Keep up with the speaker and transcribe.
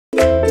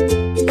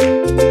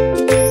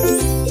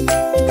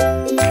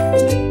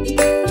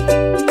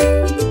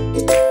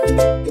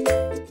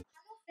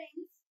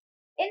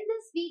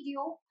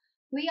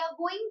we are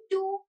going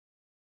to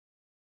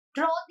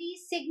draw the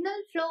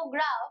signal flow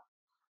graph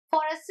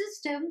for a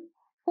system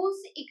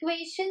whose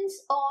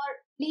equations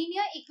or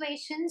linear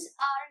equations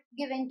are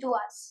given to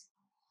us.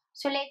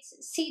 So let's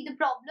see the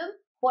problem,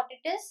 what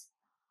it is.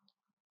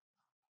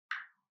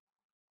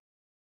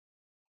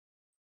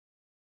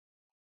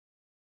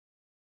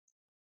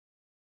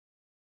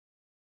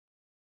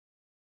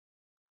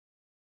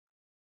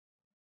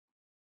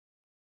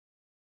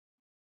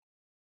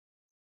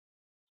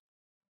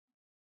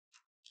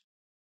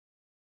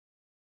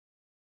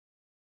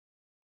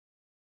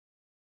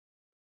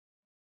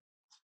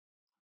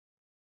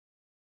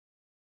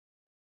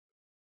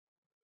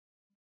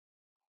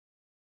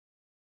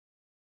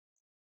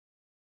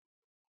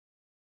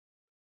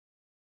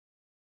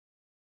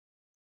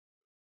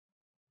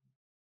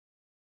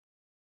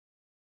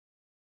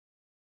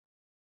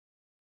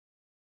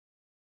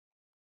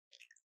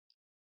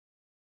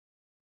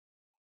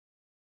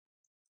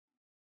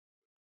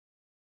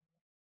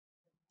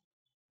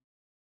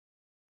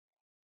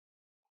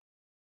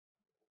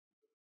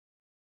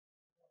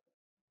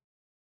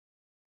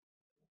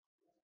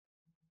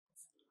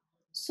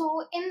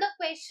 So in the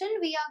question,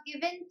 we are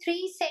given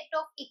three set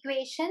of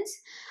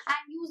equations,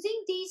 and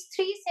using these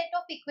three set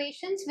of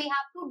equations, we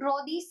have to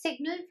draw the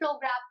signal flow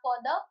graph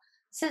for the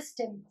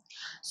system.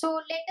 So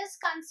let us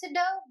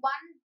consider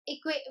one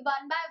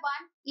by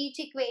one each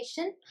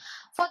equation.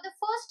 For the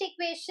first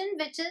equation,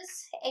 which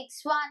is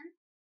x1,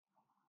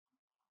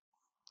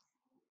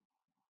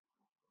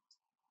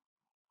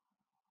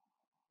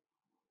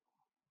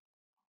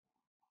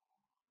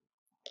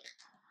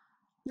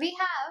 we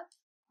have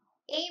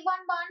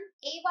A11,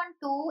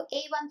 A12,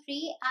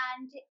 A13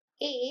 and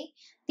A.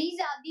 These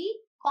are the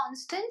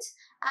constants,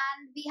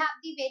 and we have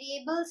the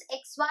variables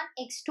x1,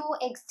 x2,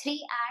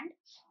 x3 and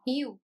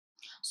u.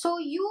 So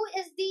u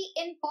is the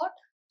input.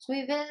 So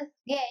we will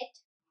get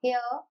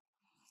here,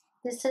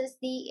 this is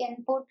the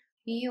input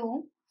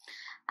u,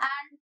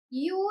 and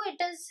u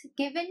it is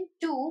given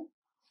to,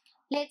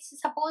 let's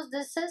suppose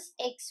this is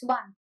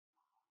x1,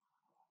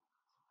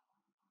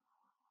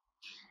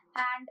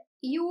 and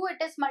u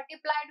it is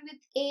multiplied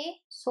with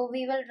a, so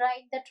we will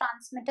write the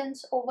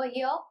transmittance over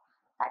here,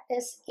 that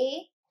is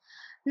a.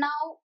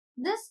 Now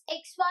this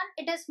x1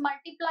 it is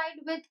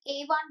multiplied with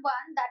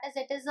a11, that is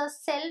it is a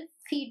self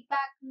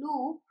feedback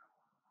loop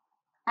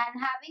and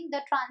having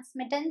the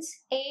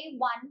transmittance a11.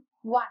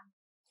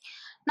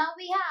 Now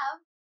we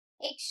have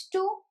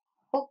x2,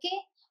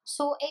 okay,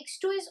 so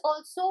x2 is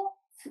also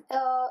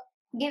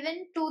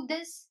given to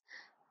this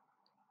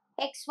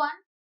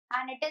x1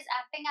 and it is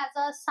acting as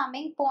a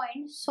summing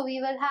point, so we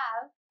will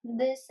have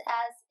this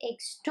as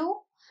x2,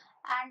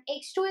 and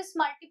x2 is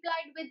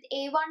multiplied with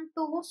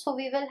a12, so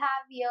we will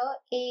have here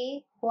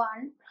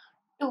a12.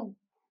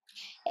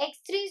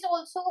 x3 is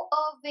also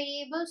a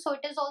variable, so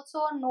it is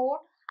also a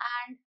node,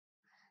 and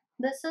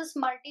this is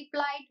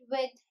multiplied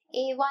with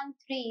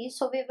a13,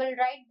 so we will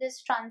write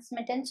this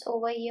transmittance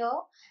over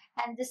here,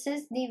 and this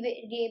is the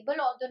variable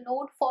or the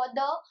node for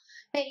the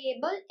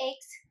variable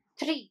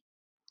x3.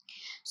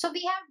 So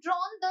we have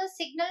drawn the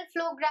signal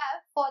flow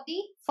graph for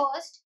the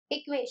first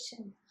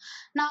equation.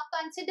 Now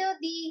consider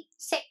the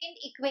second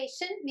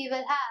equation. We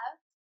will have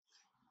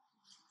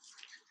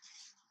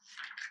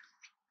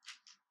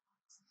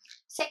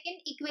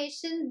second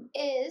equation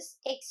is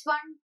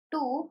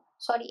x2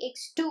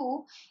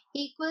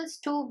 equals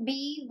to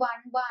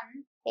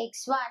b11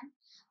 x1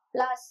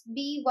 plus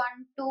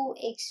b12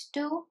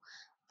 x2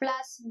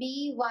 plus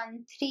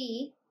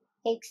b13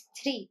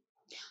 x3.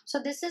 So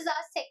this is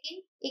our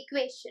second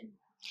equation.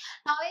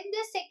 Now in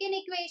this second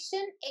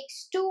equation,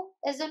 x2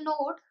 is a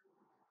node,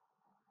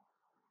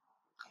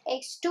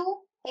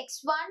 x2,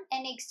 x1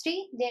 and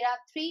x3. There are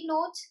three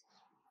nodes.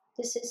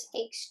 This is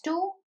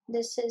x2,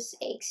 this is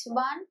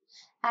x1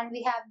 and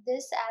we have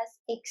this as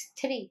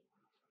x3.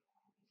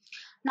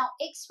 Now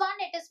x1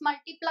 it is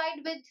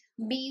multiplied with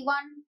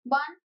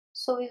b11,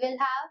 so we will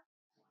have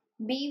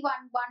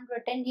b11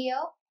 written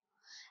here,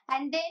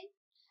 and then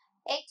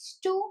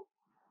x2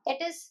 it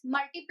is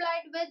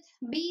multiplied with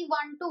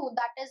b12,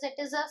 that is it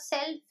is a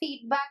self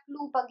feedback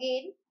loop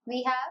again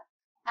we have,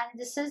 and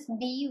this is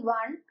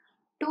b12,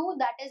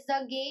 that is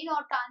the gain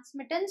or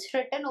transmittance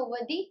written over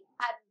the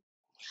arrow.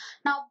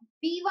 Now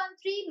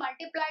b13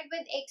 multiplied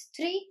with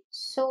x3,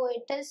 so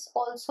it is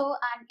also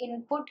an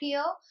input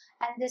here,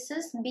 and this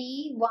is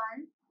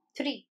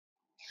b13.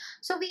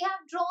 So we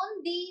have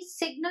drawn the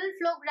signal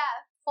flow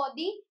graph for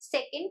the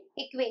second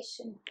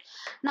equation.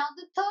 Now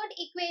the third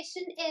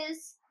equation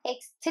is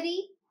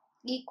x3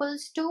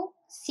 equals to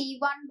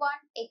c11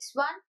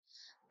 x1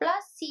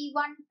 plus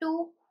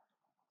c12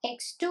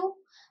 x2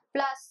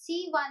 plus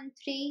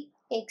c13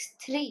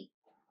 x3.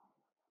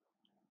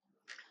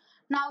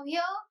 Now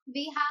here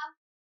we have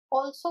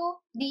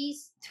also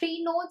these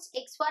three nodes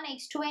x1,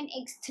 x2 and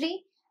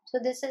x3. So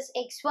this is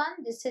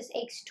x1, this is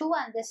x2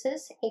 and this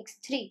is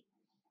x3.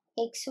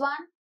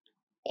 x1,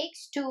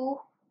 x2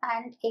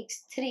 and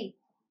x3.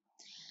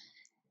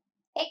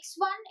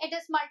 x1 it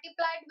is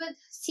multiplied with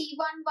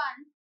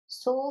c11,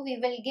 so we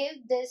will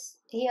give this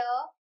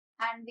here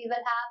and we will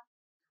have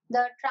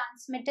the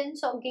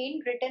transmittance or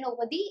gain written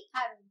over the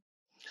arrow.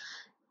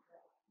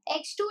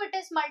 X2 it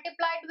is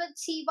multiplied with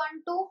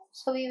C12,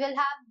 so we will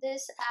have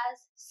this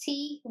as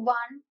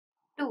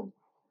C12.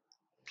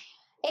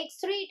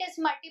 X3 it is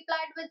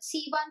multiplied with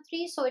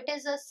C13, so it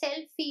is a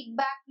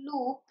self-feedback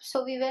loop,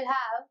 so we will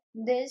have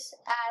this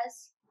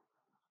as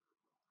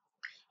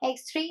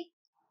X3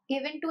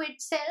 given to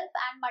itself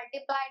and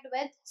multiplied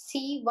with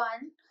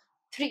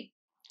C13.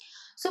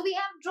 So we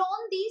have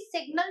drawn the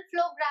signal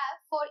flow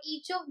graph for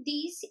each of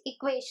these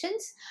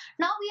equations.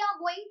 Now we are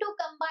going to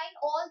combine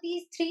all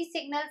these three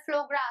signal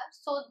flow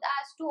graphs so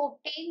as to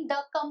obtain the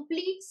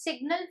complete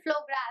signal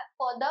flow graph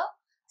for the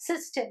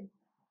system.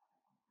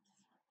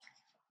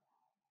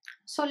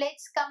 So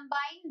let's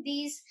combine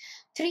these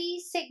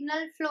three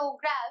signal flow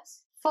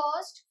graphs,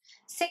 first,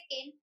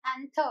 second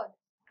and third.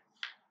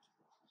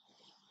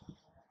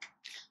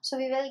 So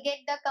we will get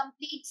the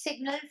complete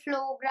signal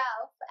flow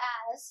graph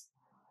as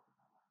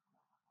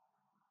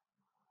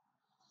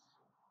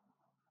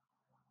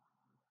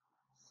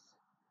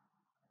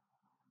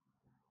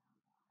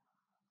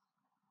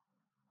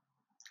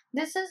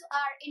this is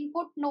our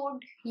input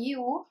node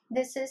U,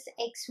 this is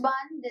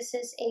X1, this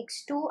is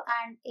X2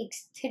 and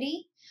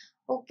X3.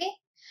 Okay.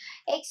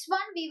 X1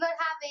 we were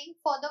having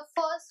for the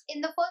first, in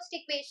the first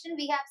equation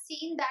we have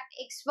seen that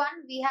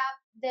X1 we have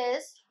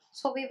this.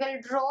 So we will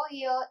draw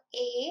here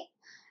A,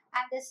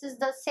 and this is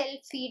the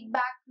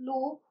self-feedback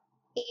loop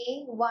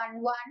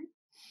A11,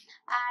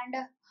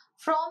 and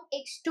from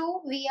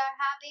X2 we are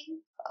having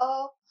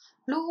a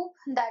loop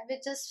that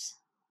which is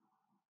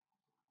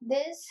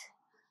this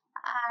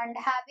and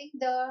having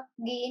the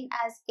gain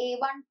as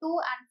A12,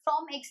 and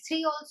from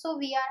X3 also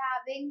we are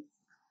having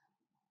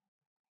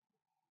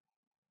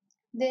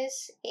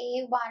this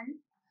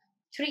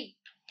A13.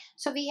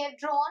 So we have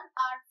drawn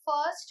our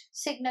first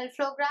signal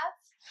flow graph.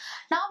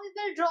 Now we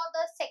will draw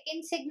the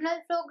second signal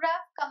flow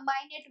graph,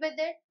 combine it with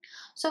it.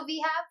 So we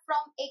have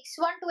from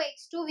X1 to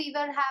X2 we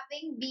were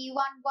having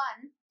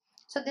B11.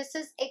 So this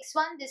is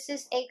X1, this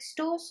is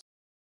X2.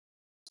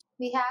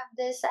 We have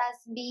this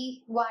as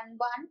B11.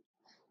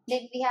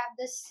 Then we have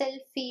the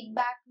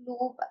self-feedback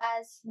loop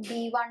as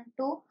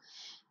B12.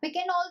 We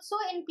can also,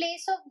 in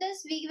place of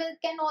this,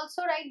 can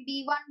also write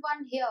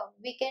B11 here.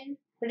 We can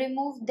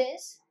remove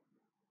this,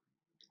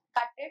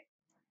 cut it.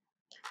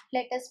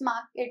 Let us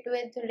mark it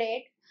with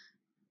red.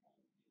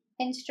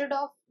 Instead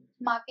of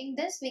marking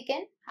this, we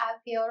can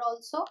have here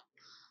also.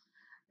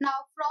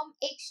 Now from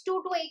X2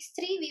 to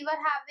X3, we were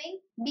having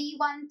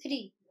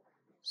B13.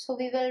 So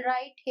we will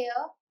write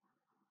here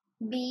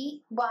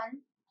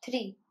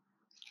B13.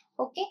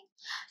 Okay.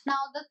 Now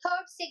the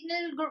third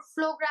signal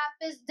flow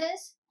graph is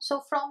this.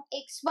 So from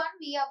X1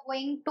 we are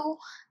going to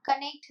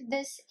connect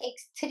this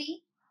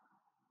X3,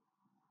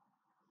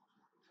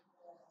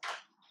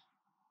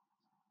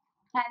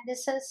 and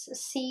this is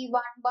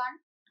C11.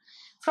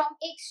 From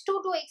X2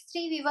 to X3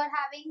 we were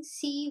having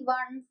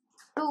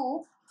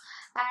C12,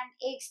 and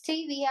X3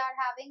 we are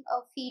having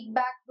a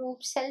feedback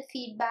loop,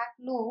 self-feedback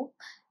loop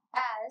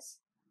as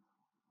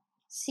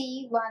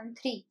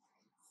C13,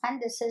 and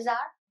this is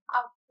our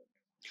output.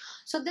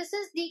 So this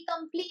is the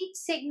complete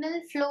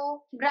signal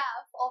flow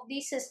graph of the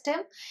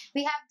system.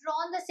 We have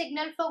drawn the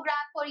signal flow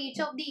graph for each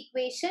of the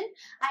equation,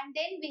 and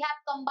then we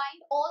have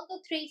combined all the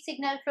three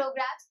signal flow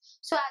graphs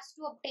so as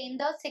to obtain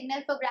the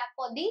signal flow graph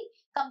for the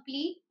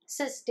complete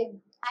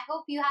system. I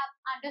hope you have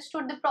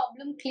understood the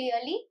problem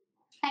clearly.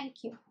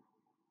 Thank you.